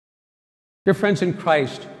Dear friends in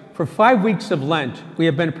Christ, for 5 weeks of Lent, we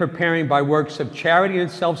have been preparing by works of charity and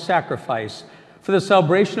self-sacrifice for the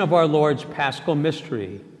celebration of our Lord's Paschal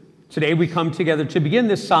mystery. Today we come together to begin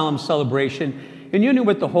this solemn celebration in union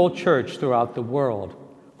with the whole church throughout the world.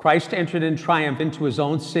 Christ entered in triumph into his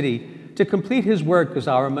own city to complete his work as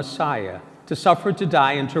our Messiah, to suffer, to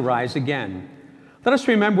die, and to rise again. Let us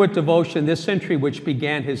remember with devotion this century which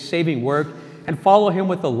began his saving work and follow him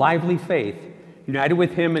with a lively faith. United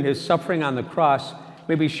with him in his suffering on the cross,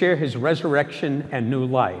 may we share his resurrection and new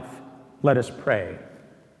life. Let us pray.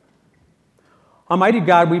 Almighty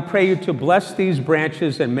God, we pray you to bless these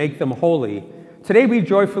branches and make them holy. Today we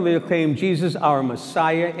joyfully acclaim Jesus, our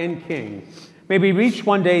Messiah and King. May we reach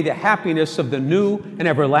one day the happiness of the new and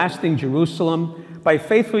everlasting Jerusalem by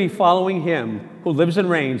faithfully following him who lives and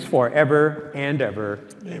reigns forever and ever.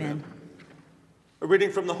 Amen. A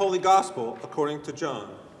reading from the Holy Gospel according to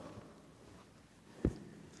John.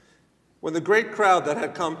 When the great crowd that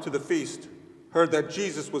had come to the feast heard that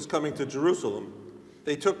Jesus was coming to Jerusalem,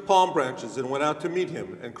 they took palm branches and went out to meet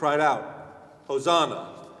him and cried out, "Hosanna!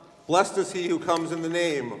 Blessed is he who comes in the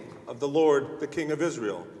name of the Lord, the King of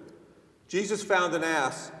Israel." Jesus found an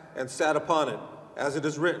ass and sat upon it, as it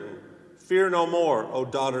is written, "Fear no more, O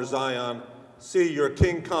daughter Zion. See, your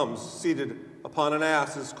king comes seated upon an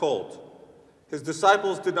ass's colt." His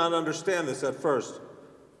disciples did not understand this at first,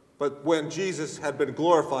 but when Jesus had been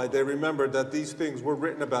glorified, they remembered that these things were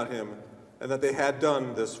written about him and that they had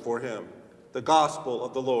done this for him. The Gospel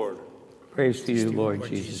of the Lord. Praise to you, Lord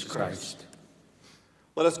Jesus Christ.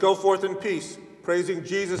 Let us go forth in peace, praising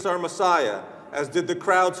Jesus our Messiah, as did the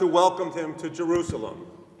crowds who welcomed him to Jerusalem.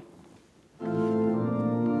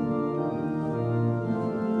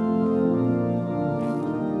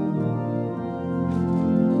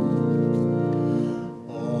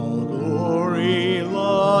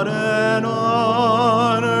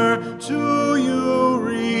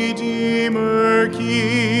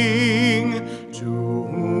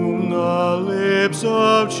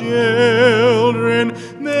 Children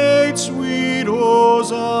made sweet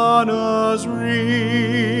hosannas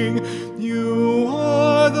ring. You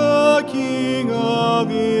are the King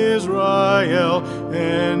of Israel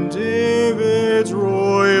and David's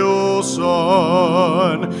royal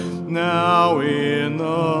son. Now in the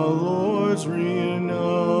Lord's renaming,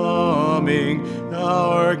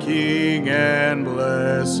 our King and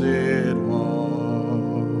blessed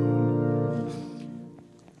one.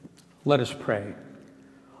 Let us pray.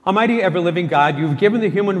 Almighty ever-living God, you've given the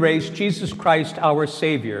human race Jesus Christ, our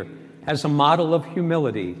Savior, as a model of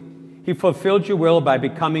humility. He fulfilled your will by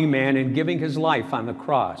becoming man and giving his life on the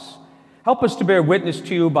cross. Help us to bear witness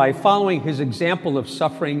to you by following his example of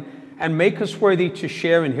suffering and make us worthy to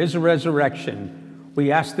share in his resurrection.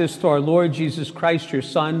 We ask this through our Lord Jesus Christ, your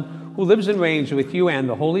Son, who lives and reigns with you and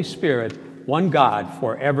the Holy Spirit, one God,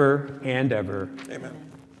 forever and ever. Amen.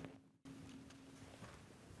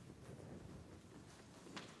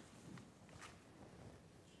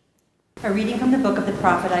 A reading from the book of the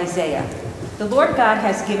prophet Isaiah. The Lord God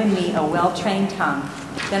has given me a well-trained tongue,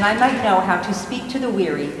 that I might know how to speak to the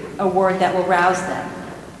weary a word that will rouse them.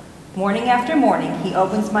 Morning after morning he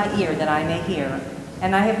opens my ear that I may hear,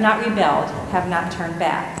 and I have not rebelled, have not turned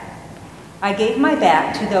back. I gave my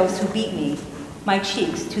back to those who beat me, my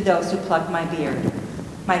cheeks to those who plucked my beard.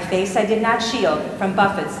 My face I did not shield from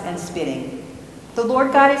buffets and spitting. The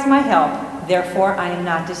Lord God is my help, therefore I am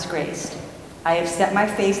not disgraced. I have set my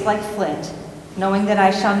face like flint, knowing that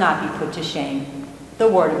I shall not be put to shame. The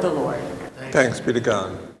word of the Lord. Thanks be to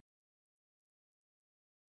God.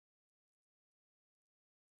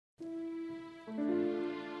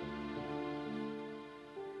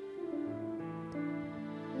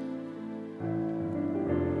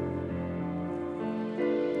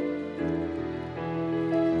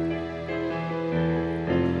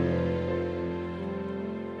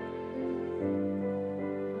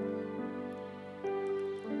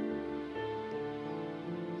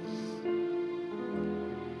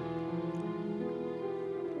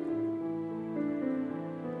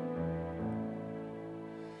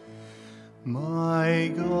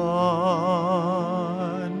 My God,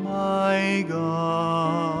 my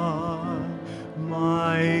God,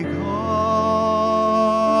 my God,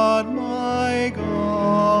 my God,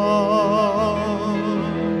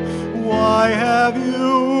 why have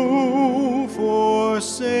you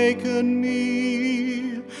forsaken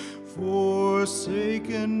me,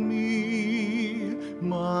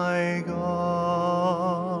 my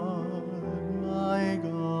God, my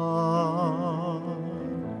God?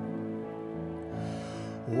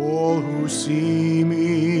 All who see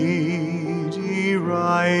me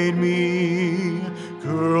deride me,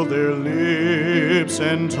 curl their lips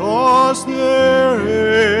and toss their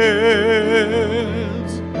heads.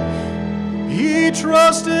 He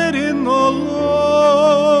trusted in the Lord.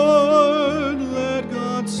 Let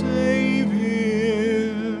God save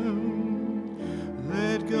him.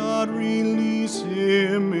 Let God release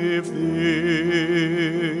him if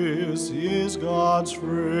this is God's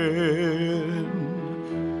friend.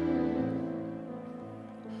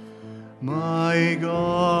 My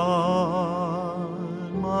God,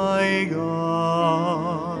 my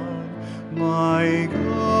God, my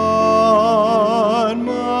God,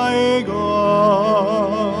 my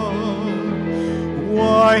God,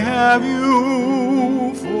 why have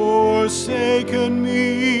you forsaken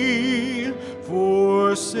me,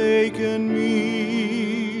 forsaken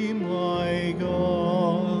me, my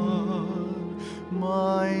God,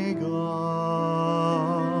 my God?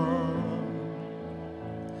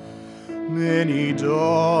 Many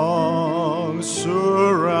dogs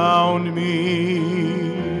surround me,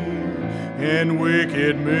 and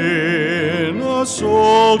wicked men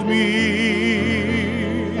assault me.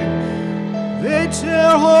 They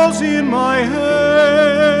tear holes in my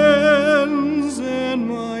hands and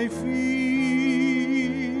my feet.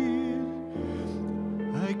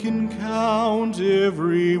 I can count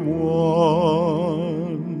every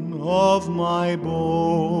one of my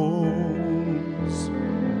bones.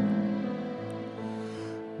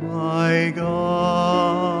 My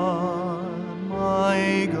God,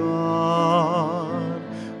 my God,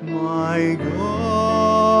 my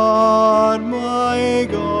God, my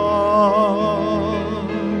God,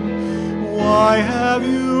 why have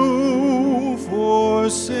you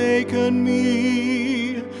forsaken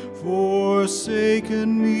me,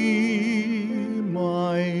 forsaken me,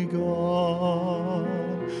 my God,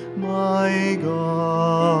 my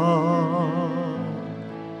God?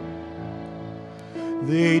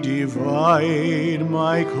 They divide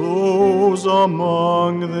my clothes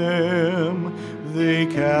among them. They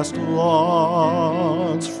cast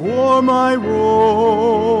lots for my robes.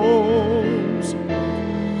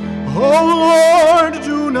 Oh Lord,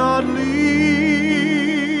 do not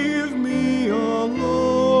leave me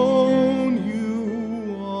alone.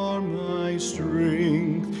 You are my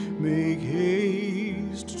strength. Make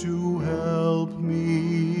haste to help me.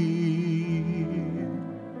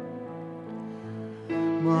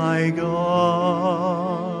 My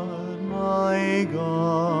God, my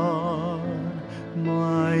God,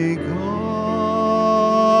 my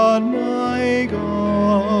God, my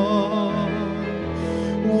God,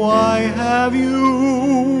 why have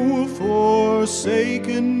you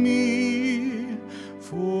forsaken me,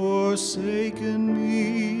 forsaken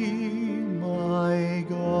me, my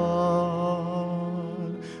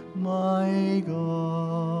God, my God?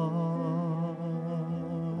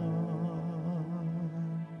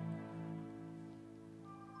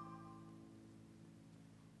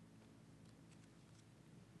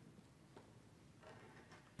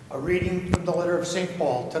 A reading from the letter of St.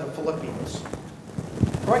 Paul to the Philippians.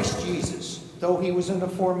 Christ Jesus, though he was in the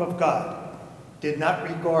form of God, did not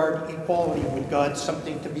regard equality with God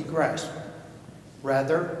something to be grasped.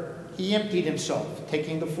 Rather, he emptied himself,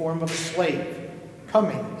 taking the form of a slave,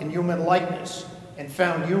 coming in human likeness, and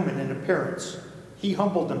found human in appearance. He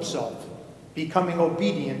humbled himself, becoming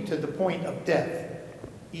obedient to the point of death,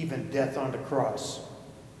 even death on the cross.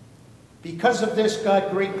 Because of this,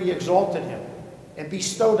 God greatly exalted him and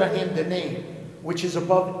bestowed on him the name which is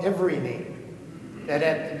above every name, that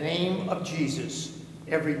at the name of Jesus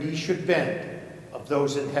every knee should bend, of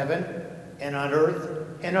those in heaven and on earth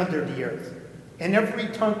and under the earth, and every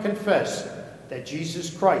tongue confess that Jesus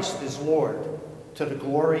Christ is Lord, to the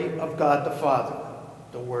glory of God the Father.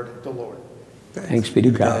 The word of the Lord. Thanks be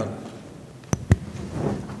to God.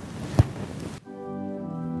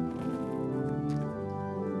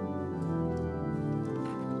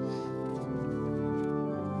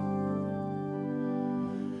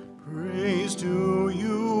 Praise to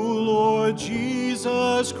you, Lord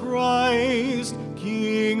Jesus Christ,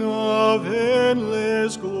 King of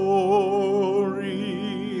endless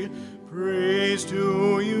glory. Praise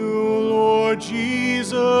to you, Lord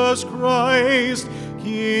Jesus Christ,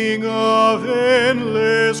 King of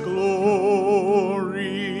endless glory.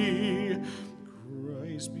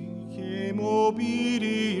 Christ became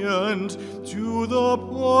obedient to the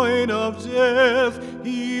point of death,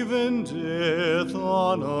 even death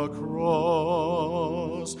on a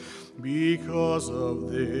cross. Because of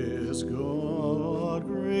this, God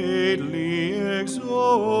greatly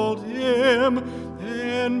exalted him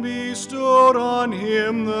and bestowed on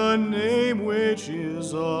him the name which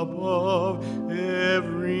is above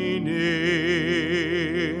every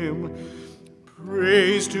name.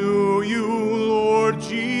 Praise to you, Lord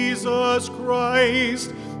Jesus Jesus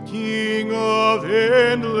Christ, King of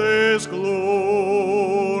endless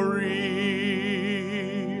glory.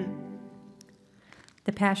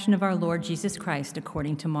 The Passion of our Lord Jesus Christ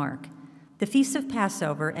according to Mark. The feasts of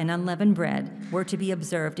Passover and unleavened bread were to be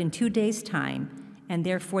observed in 2 days' time, and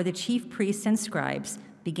therefore the chief priests and scribes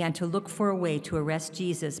began to look for a way to arrest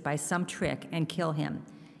Jesus by some trick and kill him.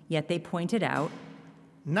 Yet they pointed out,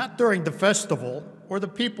 Not during the festival, or the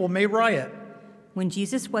people may riot. when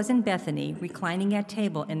Jesus was in Bethany, reclining at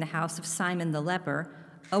table in the house of Simon the leper,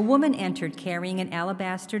 a woman entered carrying an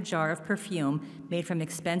alabaster jar of perfume made from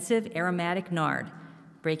expensive aromatic nard.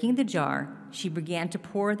 Breaking the jar, she began to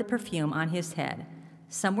pour the perfume on his head.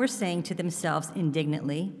 Some were saying to themselves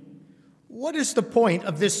indignantly, What is the point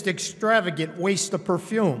of this extravagant waste of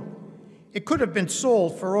perfume? It could have been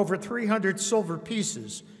sold for over 300 silver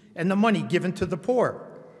pieces and the money given to the poor.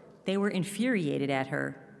 They were infuriated at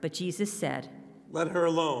her, but Jesus said, Let her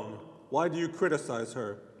alone. Why do you criticize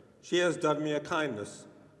her? She has done me a kindness.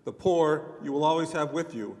 The poor you will always have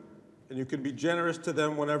with you, and you can be generous to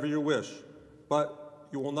them whenever you wish, but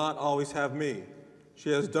you will not always have me.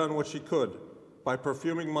 She has done what she could. By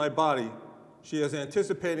perfuming my body, she is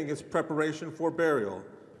anticipating its preparation for burial.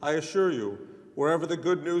 I assure you, wherever the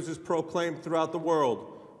good news is proclaimed throughout the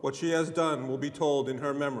world, what she has done will be told in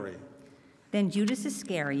her memory. Then Judas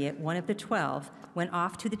Iscariot, one of the 12, went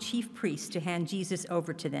off to the chief priests to hand Jesus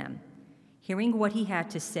over to them. Hearing what he had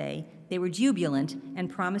to say, they were jubilant and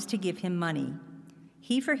promised to give him money.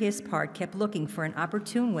 He, for his part, kept looking for an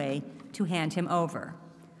opportune way to hand him over.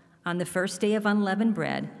 On the first day of unleavened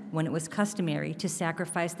bread, when it was customary to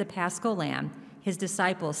sacrifice the Paschal lamb, his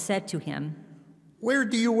disciples said to him, Where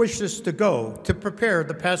do you wish us to go to prepare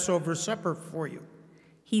the Passover supper for you?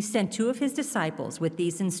 He sent 2 of his disciples with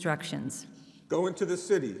these instructions. Go into the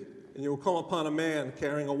city, and you will come upon a man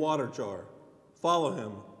carrying a water jar. Follow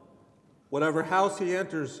him. Whatever house he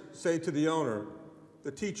enters, say to the owner,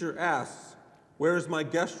 The teacher asks, Where is my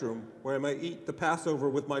guest room where I may eat the Passover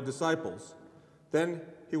with my disciples? Then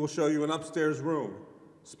he will show you an upstairs room,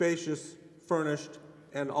 spacious, furnished,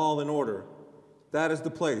 and all in order. That is the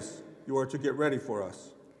place you are to get ready for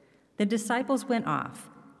us. The disciples went off.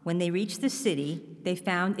 When they reached the city, they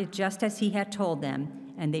found it just as he had told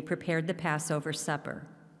them, and they prepared the Passover supper.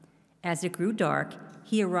 As it grew dark,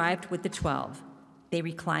 he arrived with the 12. They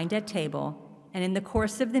reclined at table, and in the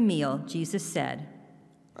course of the meal, Jesus said,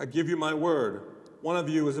 I give you my word, one of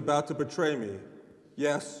you is about to betray me.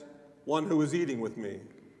 Yes, one who is eating with me.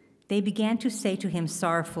 They began to say to him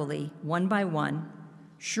sorrowfully, one by one,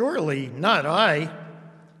 Surely not I.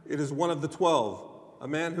 It is one of the 12, a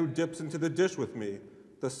man who dips into the dish with me.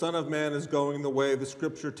 The Son of Man is going the way the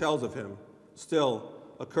Scripture tells of him. Still,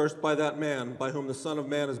 accursed by that man by whom the Son of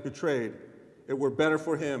Man is betrayed, it were better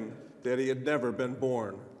for him that he had never been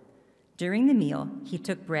born. During the meal, he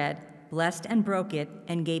took bread, blessed and broke it,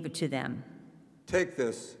 and gave it to them. Take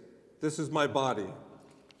this. This is my body.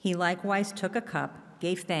 He likewise took a cup,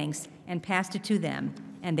 gave thanks, and passed it to them,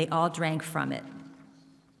 and they all drank from it.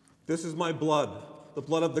 This is my blood, the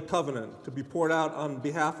blood of the covenant, to be poured out on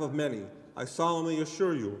behalf of many. I solemnly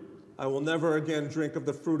assure you, I will never again drink of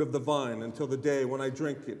the fruit of the vine until the day when I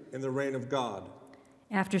drink it in the reign of God.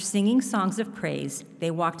 After singing songs of praise, they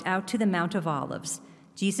walked out to the Mount of Olives.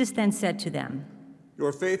 Jesus then said to them,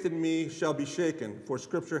 Your faith in me shall be shaken, for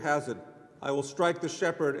Scripture has it, I will strike the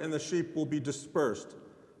shepherd and the sheep will be dispersed.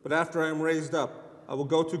 But after I am raised up, I will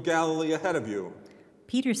go to Galilee ahead of you.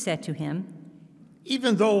 Peter said to him,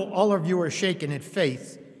 Even though all of you are shaken in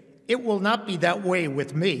faith, it will not be that way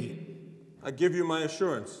with me. I give you my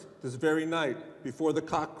assurance, this very night, before the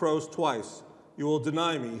cock crows twice, you will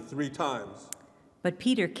deny me 3 times. But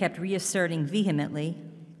Peter kept reasserting vehemently,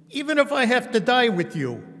 Even if I have to die with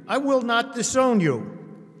you, I will not disown you.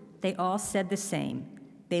 They all said the same.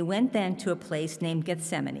 They went then to a place named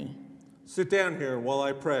Gethsemane. Sit down here while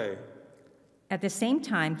I pray. At the same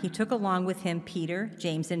time, he took along with him Peter,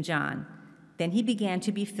 James, and John. Then he began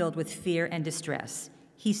to be filled with fear and distress.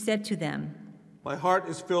 He said to them, My heart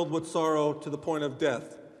is filled with sorrow to the point of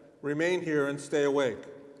death. Remain here and stay awake.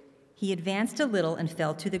 He advanced a little and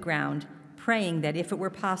fell to the ground, praying that if it were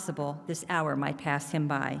possible, this hour might pass him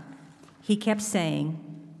by. He kept saying,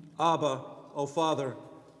 Abba, O Father,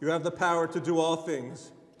 you have the power to do all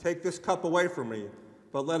things. Take this cup away from me,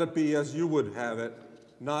 but let it be as you would have it,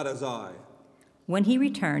 not as I. When he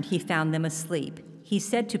returned, he found them asleep. He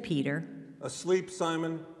said to Peter, Asleep,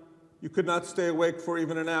 Simon? You could not stay awake for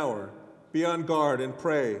even an hour. Be on guard and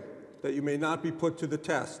pray, that you may not be put to the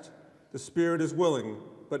test. The spirit is willing,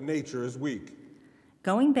 but nature is weak.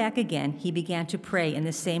 Going back again, he began to pray in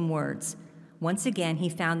the same words. Once again, he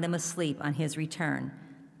found them asleep on his return.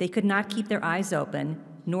 They could not keep their eyes open,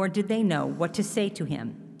 nor did they know what to say to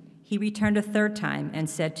him. He returned a third time and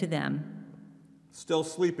said to them, Still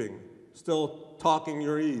sleeping, still talking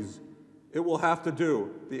your ease. It will have to do.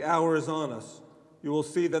 The hour is on us. You will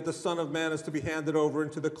see that the Son of Man is to be handed over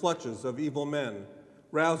into the clutches of evil men.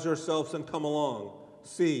 Rouse yourselves and come along.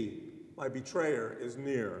 See, my betrayer is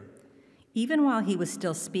near. Even while he was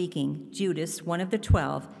still speaking, Judas, one of the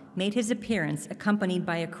 12, made his appearance accompanied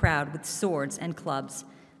by a crowd with swords and clubs.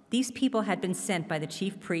 These people had been sent by the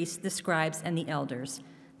chief priests, the scribes, and the elders.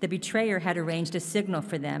 The betrayer had arranged a signal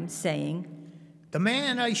for them, saying, The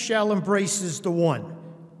man I shall embrace is the one.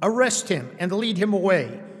 Arrest him and lead him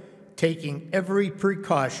away, taking every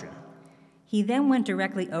precaution. He then went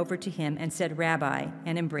directly over to him and said, Rabbi,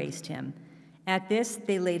 and embraced him. At this,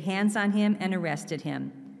 they laid hands on him and arrested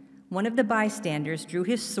him. One of the bystanders drew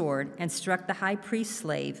his sword and struck the high priest's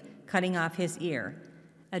slave, cutting off his ear.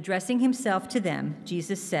 Addressing himself to them,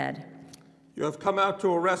 Jesus said, You have come out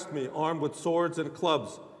to arrest me, armed with swords and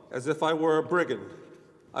clubs, as if I were a brigand.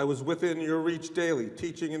 I was within your reach daily,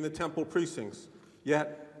 teaching in the temple precincts.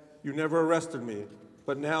 Yet you never arrested me,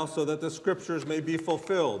 but now so that the scriptures may be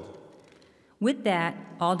fulfilled. With that,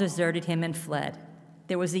 all deserted him and fled.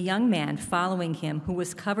 There was a young man following him who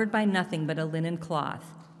was covered by nothing but a linen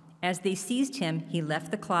cloth. As they seized him, he left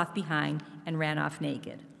the cloth behind and ran off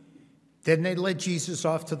naked. Then they led Jesus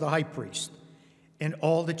off to the high priest, and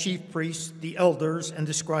all the chief priests, the elders, and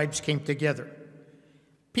the scribes came together.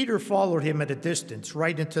 Peter followed him at a distance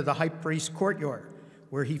right into the high priest's courtyard,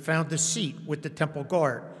 where he found a seat with the temple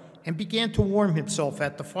guard and began to warm himself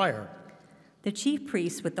at the fire. The chief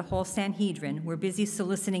priests with the whole Sanhedrin were busy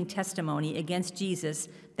soliciting testimony against Jesus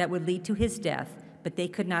that would lead to his death, but they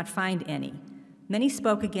could not find any. Many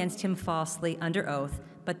spoke against him falsely under oath,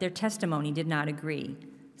 but their testimony did not agree.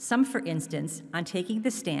 Some, for instance, on taking the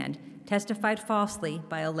stand, testified falsely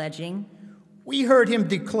by alleging, We heard him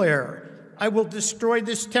declare, I will destroy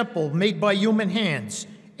this temple made by human hands,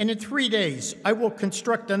 and in 3 days I will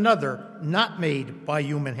construct another not made by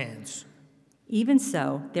human hands. Even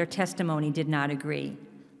so, their testimony did not agree.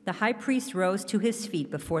 The high priest rose to his feet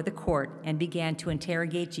before the court and began to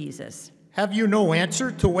interrogate Jesus. Have you no answer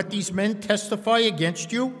to what these men testify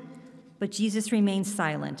against you? But Jesus remained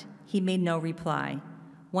silent. He made no reply.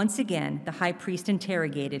 Once again, the high priest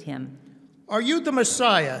interrogated him. Are you the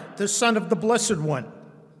Messiah, the Son of the Blessed One?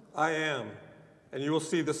 I am, and you will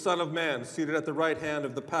see the Son of Man seated at the right hand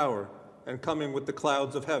of the power and coming with the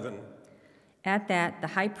clouds of heaven. At that, the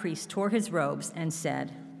high priest tore his robes and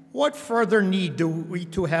said, What further need do we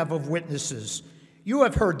to have of witnesses? You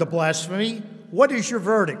have heard the blasphemy. What is your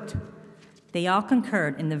verdict? They all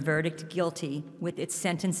concurred in the verdict guilty with its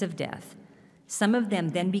sentence of death. Some of them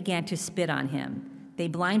then began to spit on him. They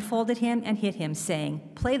blindfolded him and hit him, saying,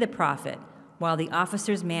 Play the prophet, while the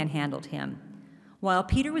officers manhandled him. While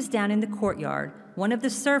Peter was down in the courtyard, one of the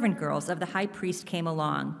servant girls of the high priest came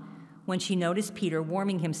along. When she noticed Peter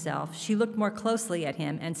warming himself, she looked more closely at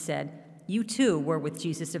him and said, You too were with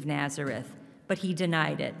Jesus of Nazareth. But he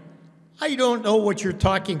denied it. I don't know what you're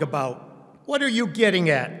talking about. What are you getting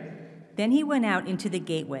at? Then he went out into the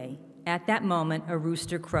gateway. At that moment, a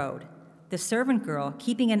rooster crowed. The servant girl,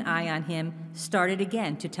 keeping an eye on him, started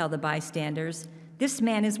again to tell the bystanders, This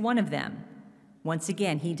man is one of them. Once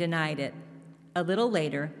again, he denied it. A little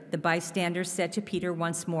later, the bystanders said to Peter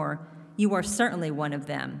once more, You are certainly one of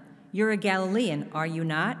them. You're a Galilean, are you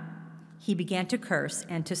not? He began to curse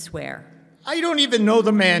and to swear. I don't even know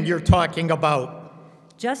the man you're talking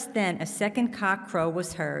about. Just then, a second cock crow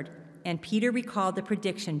was heard, and Peter recalled the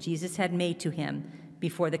prediction Jesus had made to him,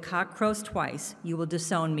 Before the cock crows twice, you will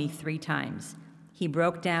disown me 3 times. He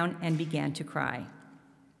broke down and began to cry.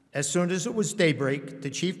 As soon as it was daybreak, the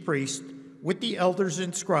chief priest, with the elders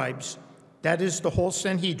and scribes, that is the whole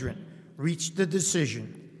Sanhedrin, reached the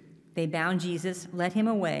decision. They bound Jesus, led him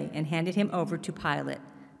away, and handed him over to Pilate.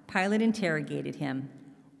 Pilate interrogated him.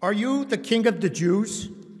 Are you the king of the Jews?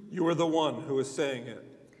 You are the one who is saying it.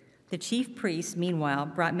 The chief priests, meanwhile,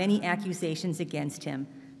 brought many accusations against him.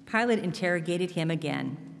 Pilate interrogated him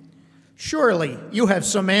again. Surely you have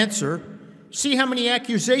some answer. See how many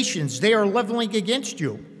accusations they are leveling against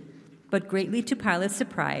you. But greatly to Pilate's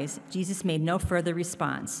surprise, Jesus made no further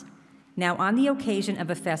response. Now, on the occasion of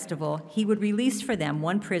a festival, he would release for them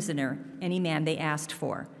one prisoner, any man they asked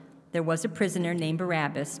for. There was a prisoner named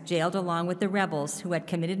Barabbas, jailed along with the rebels who had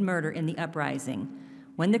committed murder in the uprising.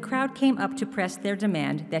 When the crowd came up to press their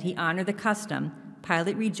demand that he honor the custom,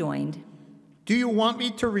 Pilate rejoined, Do you want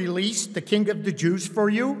me to release the king of the Jews for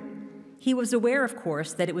you? He was aware, of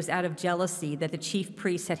course, that it was out of jealousy that the chief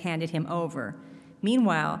priests had handed him over.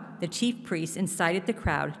 Meanwhile, the chief priests incited the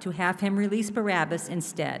crowd to have him release Barabbas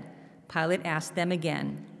instead. Pilate asked them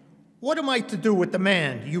again, "What am I to do with the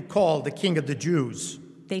man you call the King of the Jews?"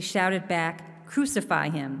 They shouted back, "Crucify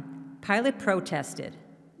him." Pilate protested.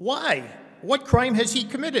 "Why? What crime has he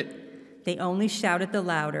committed?" They only shouted the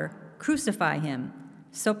louder, "Crucify him."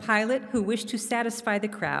 So Pilate, who wished to satisfy the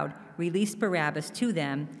crowd, released Barabbas to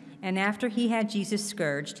them, and after he had Jesus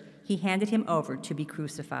scourged, he handed him over to be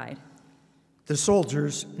crucified. The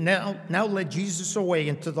soldiers now led Jesus away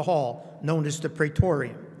into the hall known as the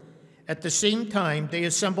Praetorium. At the same time, they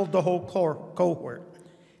assembled the whole cohort.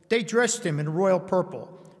 They dressed him in royal purple,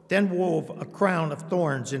 then wove a crown of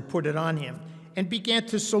thorns and put it on him, and began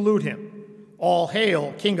to salute him. "All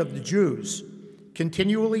hail, King of the Jews!"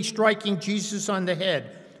 Continually striking Jesus on the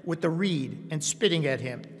head with a reed and spitting at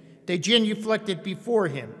him, they genuflected before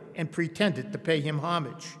him and pretended to pay him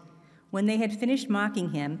homage. When they had finished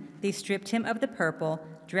mocking him, they stripped him of the purple,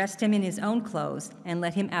 dressed him in his own clothes, and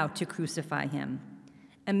led him out to crucify him.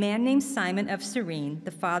 A man named Simon of Cyrene,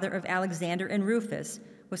 the father of Alexander and Rufus,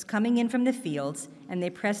 was coming in from the fields, and they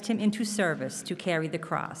pressed him into service to carry the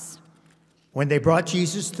cross. When they brought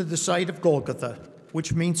Jesus to the site of Golgotha,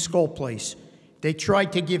 which means skull place, they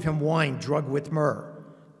tried to give him wine drugged with myrrh,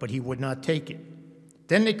 but he would not take it.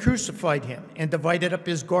 Then they crucified him and divided up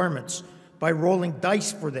his garments by rolling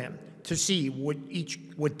dice for them to see what each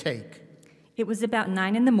would take. It was about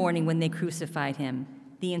 9 a.m. when they crucified him.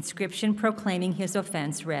 The inscription proclaiming his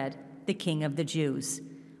offense read, "The King of the Jews."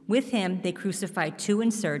 With him they crucified 2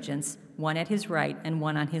 insurgents, one at his right and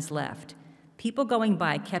one on his left. People going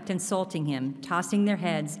by kept insulting him, tossing their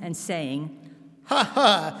heads and saying, "Ha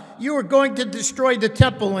ha! You are going to destroy the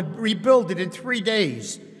temple and rebuild it in 3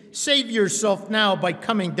 days. Save yourself now by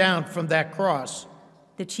coming down from that cross."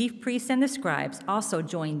 The chief priests and the scribes also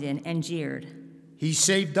joined in and jeered. "He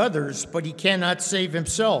saved others, but he cannot save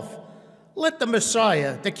himself. Let the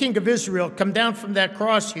Messiah, the King of Israel, come down from that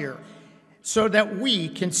cross here so that we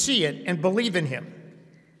can see it and believe in him."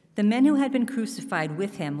 The men who had been crucified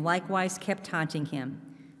with him likewise kept taunting him.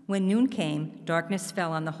 When noon came, darkness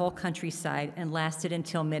fell on the whole countryside and lasted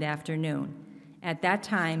until mid-afternoon. At that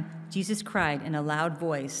time, Jesus cried in a loud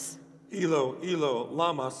voice, "Elo, Elo,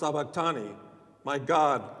 lama sabachthani, my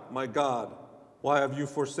God, why have you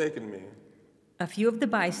forsaken me?" A few of the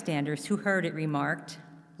bystanders who heard it remarked,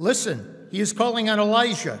 "Listen, he is calling on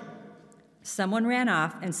Elijah." Someone ran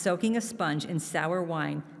off and, soaking a sponge in sour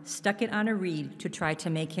wine, stuck it on a reed to try to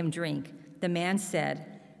make him drink. The man said,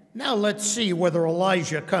 "Now let's see whether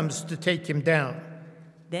Elijah comes to take him down."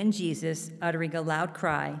 Then Jesus, uttering a loud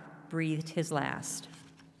cry, breathed his last.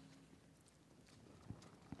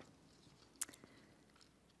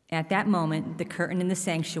 At that moment, the curtain in the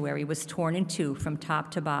sanctuary was torn in two from top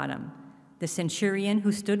to bottom. The centurion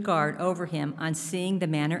who stood guard over him on seeing the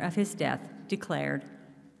manner of his death declared,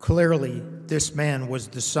 "Clearly, this man was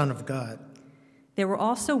the Son of God." There were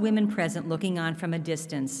also women present looking on from a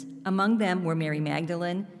distance. Among them were Mary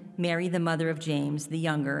Magdalene, Mary the mother of James the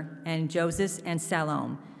younger, and Joseph and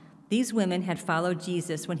Salome. These women had followed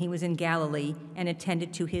Jesus when he was in Galilee and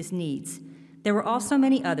attended to his needs. There were also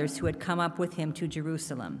many others who had come up with him to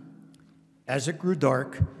Jerusalem. As it grew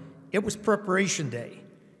dark, it was Preparation Day,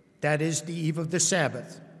 that is, the eve of the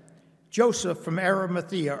Sabbath. Joseph from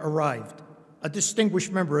Arimathea arrived, a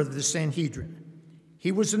distinguished member of the Sanhedrin.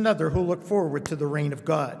 He was another who looked forward to the reign of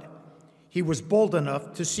God. He was bold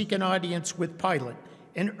enough to seek an audience with Pilate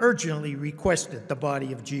and urgently requested the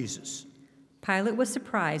body of Jesus. Pilate was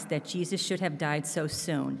surprised that Jesus should have died so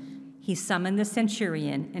soon. He summoned the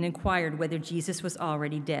centurion and inquired whether Jesus was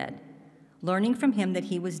already dead. Learning from him that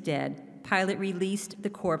he was dead, Pilate released the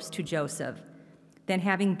corpse to Joseph. Then,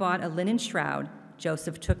 having bought a linen shroud,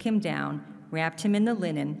 Joseph took him down, wrapped him in the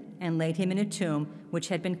linen, and laid him in a tomb which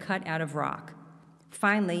had been cut out of rock.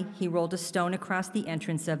 Finally, he rolled a stone across the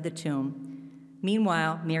entrance of the tomb.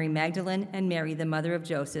 Meanwhile, Mary Magdalene and Mary, the mother of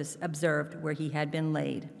Joseph, observed where he had been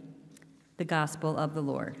laid. The Gospel of the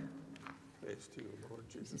Lord. Praise to you, Lord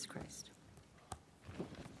Jesus Christ.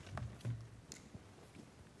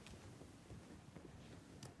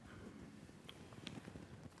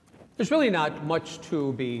 There's really not much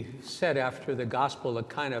to be said after the gospel. It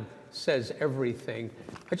kind of says everything.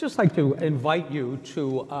 I'd just like to invite you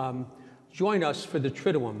to join us for the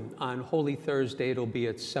Triduum on Holy Thursday. It'll be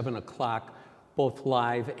at 7 o'clock, both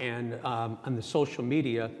live and on the social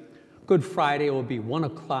media. Good Friday will be 1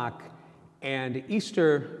 o'clock. And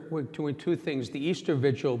Easter, we're doing two things. The Easter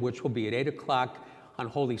Vigil, which will be at 8 o'clock on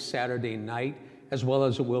Holy Saturday night, as well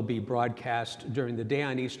as it will be broadcast during the day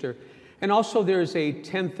on Easter. And also there's a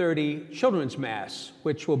 10:30 Children's Mass,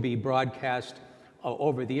 which will be broadcast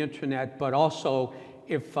over the internet, but also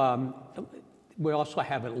if we also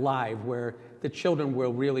have it live where the children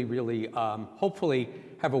will really, hopefully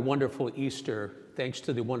have a wonderful Easter thanks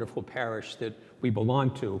to the wonderful parish that we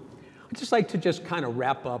belong to. I'd just like to just kind of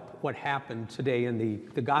wrap up what happened today in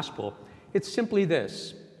the gospel. It's simply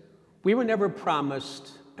this. We were never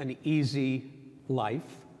promised an easy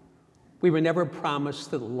life. We were never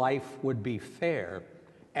promised that life would be fair,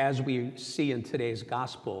 as we see in today's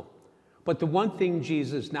gospel. But the one thing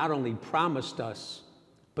Jesus not only promised us,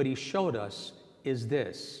 but he showed us is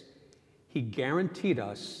this. He guaranteed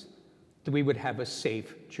us that we would have a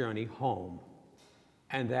safe journey home.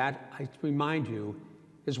 And that, I remind you,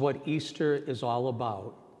 is what Easter is all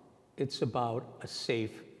about. It's about a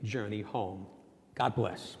safe journey home. God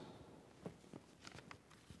bless.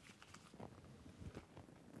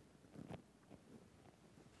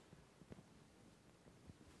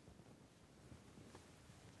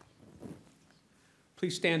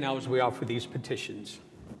 Please stand now as we offer these petitions.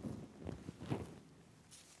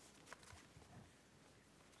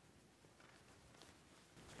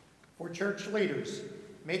 For church leaders,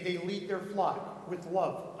 may they lead their flock with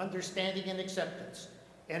love, understanding, and acceptance,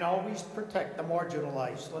 and always protect the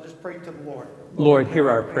marginalized. Let us pray to the Lord. Lord, hear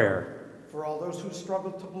our prayer. For all those who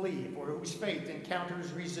struggle to believe or whose faith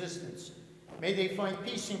encounters resistance, may they find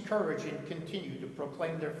peace and courage and continue to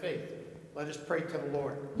proclaim their faith. Let us pray to the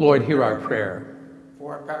Lord. Lord, hear our prayer.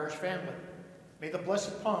 For our parish family, may the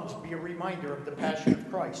blessed palms be a reminder of the passion of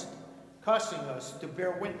Christ, causing us to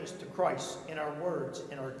bear witness to Christ in our words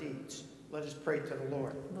and our deeds. Let us pray to the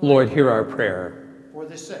Lord. Lord, hear our prayer. For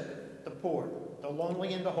the sick, the poor, the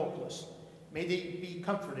lonely, and the hopeless, may they be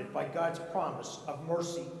comforted by God's promise of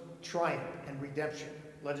mercy, triumph, and redemption.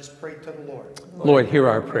 Let us pray to the Lord. Lord, hear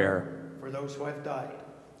our prayer. For those who have died,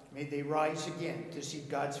 may they rise again to see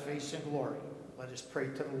God's face in glory. Let us pray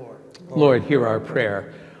to the Lord. Lord, hear our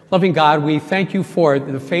prayer. Loving God, we thank you for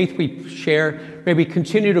the faith we share. May we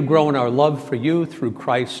continue to grow in our love for you through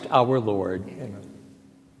Christ our Lord. Amen.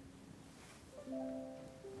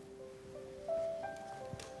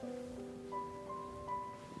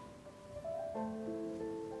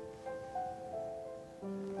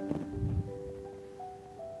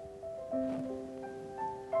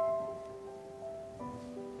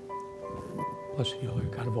 Blessed you,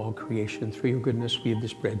 Lord God of all creation. Through your goodness we have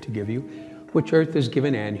this bread to give you, which earth has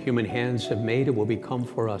given and human hands have made. It will become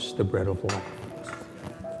for us the bread of life.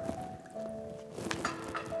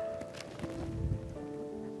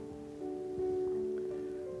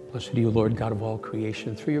 Blessed are you, Lord God of all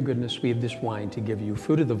creation. Through your goodness we have this wine to give you,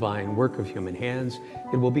 fruit of the vine, work of human hands.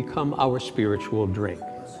 It will become our spiritual drink.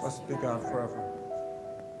 Blessed be God forever.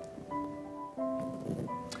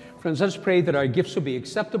 Friends, let's pray that our gifts will be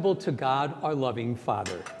acceptable to God, our loving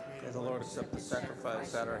Father. May the Lord accept the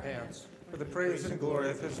sacrifice at our hands for the praise and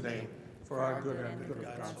glory of his name, for our good and the good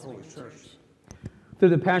of God's holy church. Through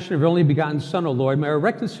the passion of your only begotten Son, O Lord, may our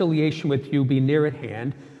reconciliation with you be near at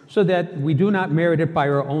hand, so that we do not merit it by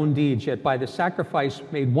our own deeds, yet by the sacrifice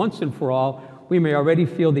made once and for all, we may already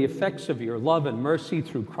feel the effects of your love and mercy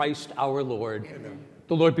through Christ our Lord. Amen.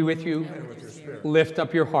 The Lord be with you. And with your spirit. Lift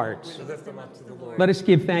up your hearts. Lift them up to the Lord. Let us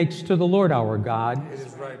give thanks to the Lord our God. It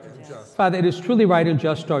is right and just. Father, it is truly right and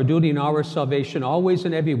just, our duty and our salvation, always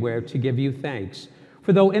and everywhere, to give you thanks.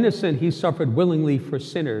 For though innocent, he suffered willingly for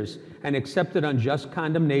sinners and accepted unjust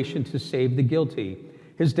condemnation to save the guilty.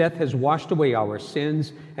 His death has washed away our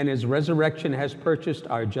sins, and his resurrection has purchased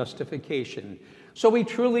our justification. So we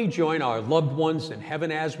truly join our loved ones in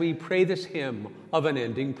heaven as we pray this hymn of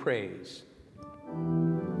unending praise.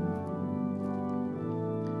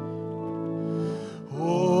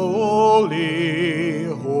 Holy,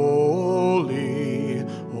 holy,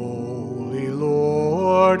 holy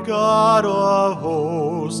Lord God of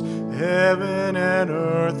hosts, heaven and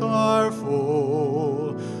earth are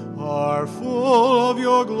full of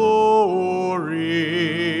your glory.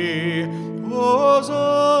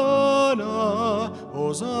 Hosanna,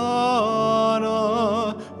 Hosanna,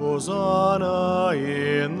 Hosanna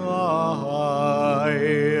in the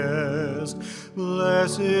highest.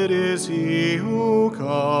 Blessed is he who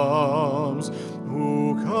comes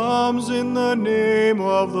in the name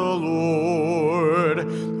of the Lord.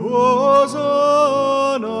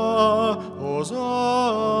 Hosanna,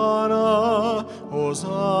 Hosanna,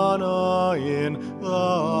 Hosanna in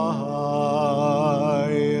the highest.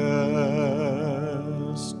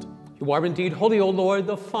 You are indeed holy, O Lord,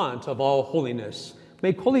 the font of all holiness.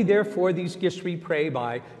 Make holy, therefore, these gifts, we pray,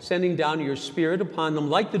 by sending down your Spirit upon them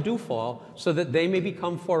like the dewfall, so that they may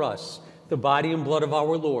become for us the body and blood of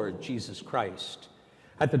our Lord Jesus Christ.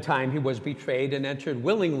 At the time he was betrayed and entered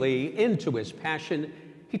willingly into his passion,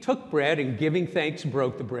 He took bread and giving thanks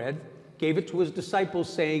broke the bread, gave it to his disciples,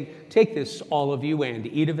 saying, "Take this, all of you, and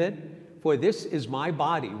eat of it, for this is my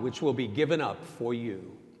body, which will be given up for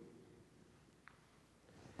you."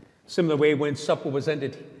 Similar way, when supper was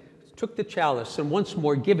ended, he took the chalice and once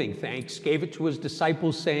more giving thanks, gave it to his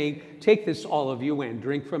disciples, saying, "Take this, all of you, and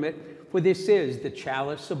drink from it, for this is the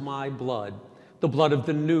chalice of my blood, the blood of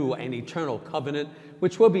the new and eternal covenant,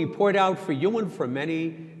 which will be poured out for you and for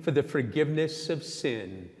many for the forgiveness of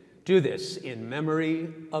sin. Do this in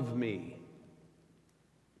memory of me."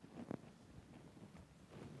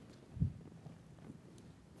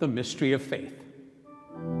 The mystery of faith.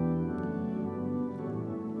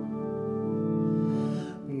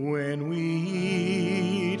 When we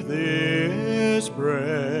eat this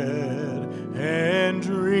bread and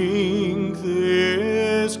drink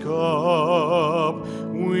this cup,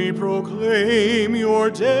 we proclaim your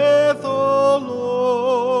death, O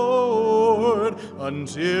Lord,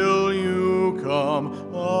 until you come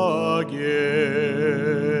again.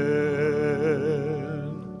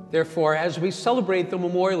 Therefore, as we celebrate the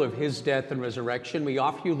memorial of his death and resurrection, we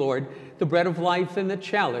offer you, Lord, the bread of life and the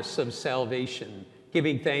chalice of salvation,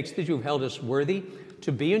 giving thanks that you've held us worthy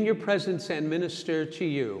to be in your presence and minister to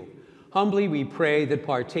you. Humbly we pray that,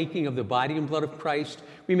 partaking of the body and blood of Christ,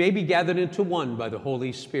 we may be gathered into one by the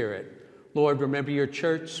Holy Spirit. Lord, remember your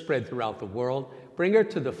church spread throughout the world. Bring her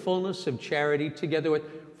to the fullness of charity, together with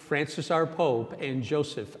Francis our Pope and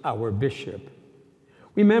Joseph our Bishop.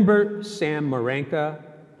 Remember Sam Marenka,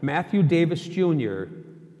 Matthew Davis Jr.,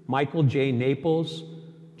 Michael J. Naples,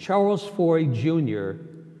 Charles Foy Jr.,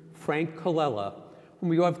 Frank Colella,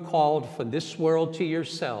 whom you have called from this world to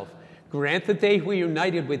yourself. Grant that they who are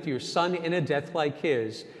united with your Son in a death like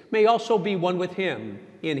his may also be one with him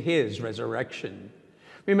in his resurrection.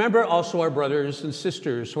 Remember also our brothers and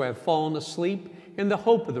sisters who have fallen asleep in the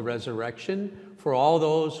hope of the resurrection, for all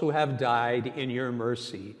those who have died in your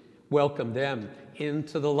mercy. Welcome them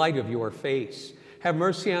into the light of your face. Have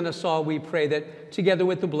mercy on us all, we pray, that together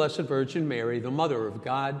with the Blessed Virgin Mary, the Mother of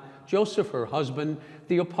God, Joseph, her husband,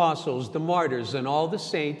 the apostles, the martyrs, and all the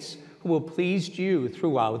saints who have pleased you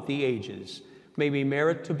throughout the ages, may we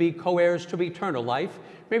merit to be co-heirs to eternal life.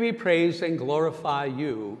 May we praise and glorify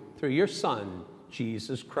you through your Son,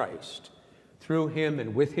 Jesus Christ. Through him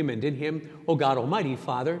and with him and in him, O God, Almighty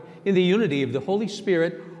Father, in the unity of the Holy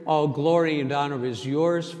Spirit, all glory and honor is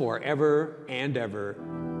yours forever and ever.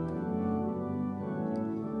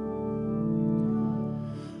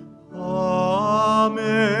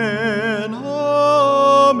 Amen,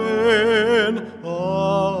 amen,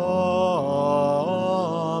 amen.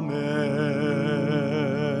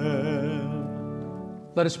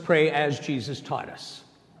 Let us pray as Jesus taught us.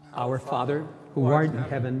 Our Father, who art in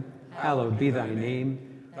heaven, hallowed be thy name.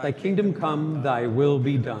 Thy kingdom come, thy will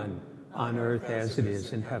be done, on earth as it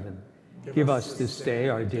is in heaven. Give us this day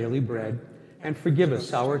our daily bread, and forgive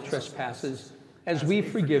us our trespasses, as we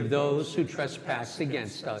forgive those who trespass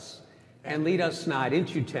against us. And lead us not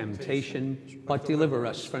into temptation, but deliver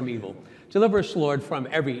us from evil. Deliver us, Lord, from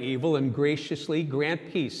every evil, and graciously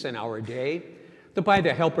grant peace in our day, that by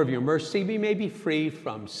the help of your mercy we may be free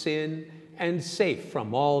from sin and safe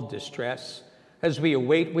from all distress, as we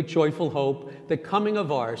await with joyful hope the coming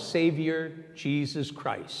of our Savior, Jesus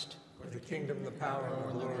Christ. For the kingdom, the power, and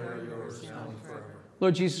the glory are yours, now and forever.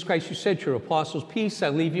 Lord Jesus Christ, you said to your apostles, "Peace I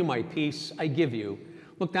leave you, my peace I give you."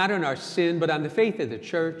 Look not on our sin, but on the faith of the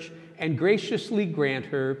church, and graciously grant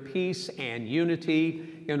her peace and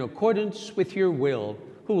unity in accordance with your will,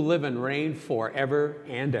 who live and reign forever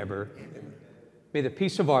and ever. Amen. May the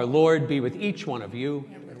peace of our Lord be with each one of you.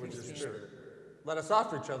 And with your spirit. Let us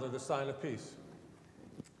offer each other the sign of peace.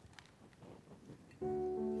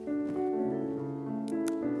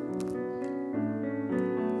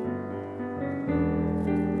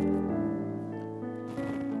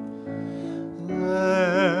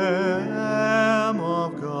 Lamb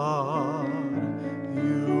of God,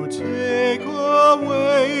 you take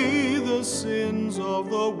away the sins of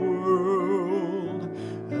the world.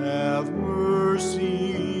 Have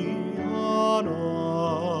mercy on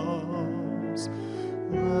us.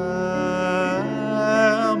 Lamb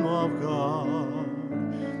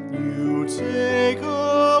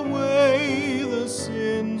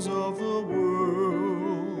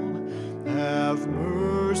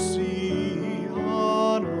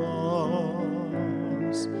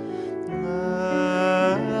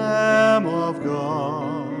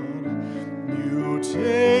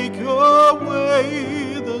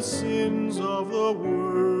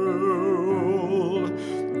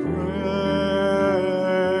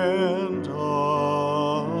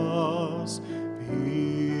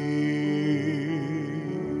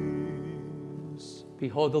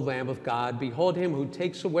Behold the Lamb of God. Behold him who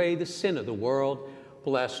takes away the sin of the world.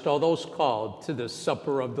 Blessed all those called to the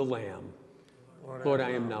supper of the Lamb. Lord, I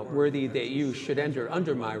am not worthy that you should enter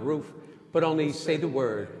under my roof, but only say the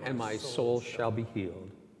word, and my soul shall be healed.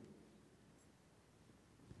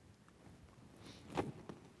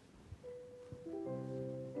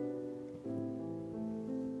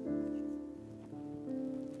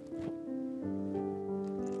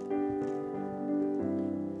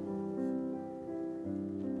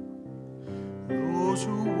 Those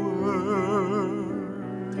who were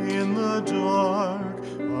in the dark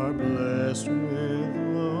are blessed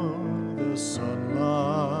with the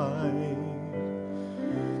sunlight.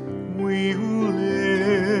 We who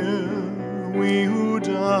live, we who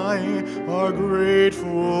die, are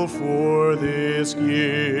grateful for this gift,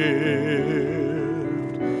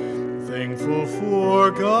 thankful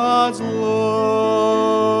for God's love.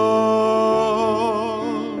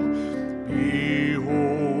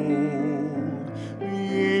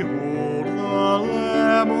 Behold the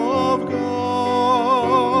Lamb of God.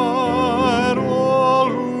 All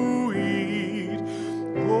who eat,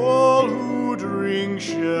 all who drink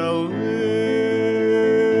shall live,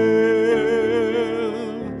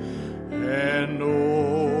 and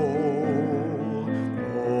all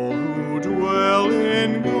who dwell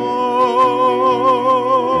in God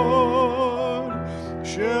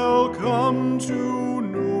shall come to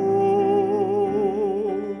know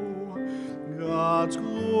God's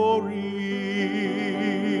glory.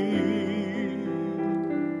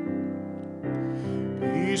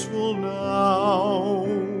 Peaceful now,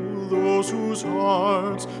 those whose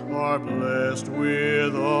hearts are blessed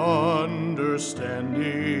with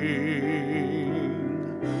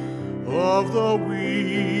understanding of the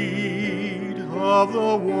wheat, of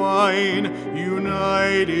the wine,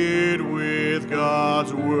 united with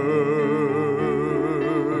God's word,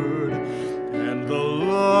 and the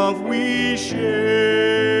love we share.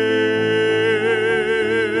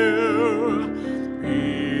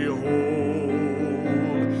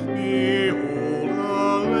 Behold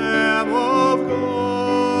the Lamb of God.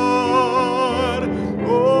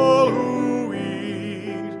 All who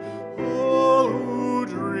eat, all who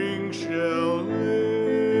drink shall live,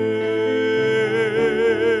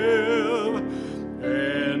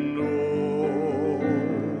 and all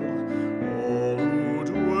who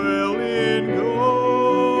dwell in God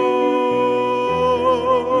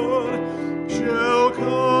shall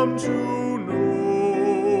come to know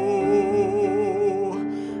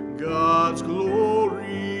God's glory.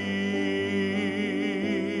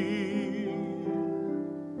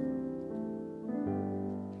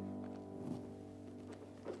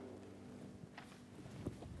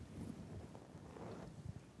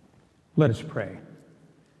 Let us pray.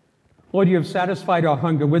 Lord, you have satisfied our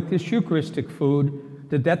hunger with this Eucharistic food.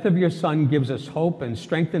 The death of your Son gives us hope and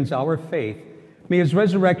strengthens our faith. May his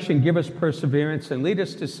resurrection give us perseverance and lead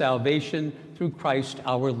us to salvation through Christ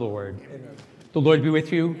our Lord. Amen. The Lord be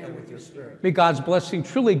with you. And with your spirit. May God's blessing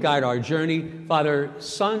truly guide our journey, Father,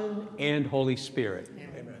 Son, and Holy Spirit.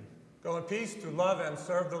 Amen. Go in peace to love and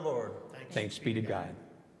serve the Lord. Thanks be to God.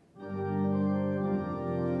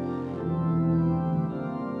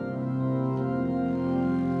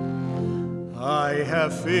 I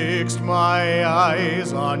have fixed my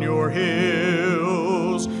eyes on your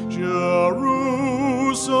hills, Jerusalem,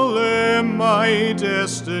 my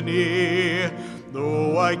destiny.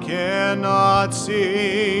 Though I cannot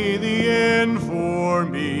see the end for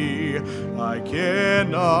me, I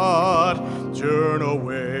cannot turn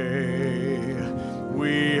away.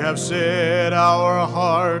 We have set our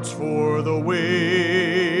hearts for the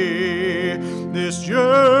way. This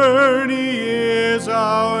journey is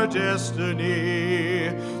our destiny.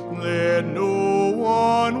 Let no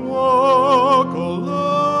one walk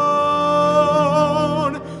alone.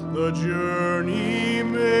 The journey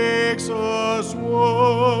makes us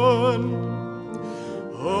one.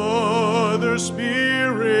 Other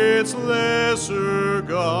spirits, lesser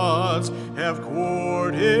gods, have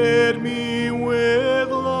courted me with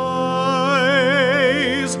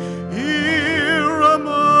lies. Here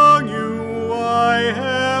among you I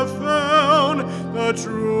have found the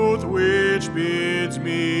truth which bids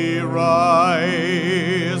me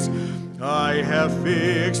rise. I have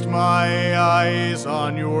fixed my eyes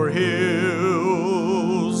on your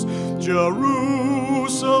hills,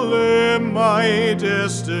 Jerusalem, my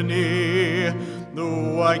destiny.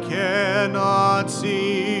 Though I cannot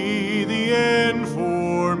see the end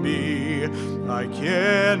for me, I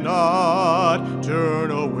cannot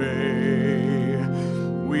turn away.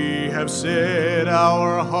 We have set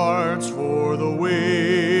our hearts for the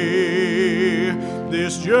way.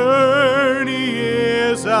 This journey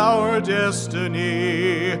is our our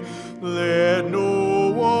destiny. Let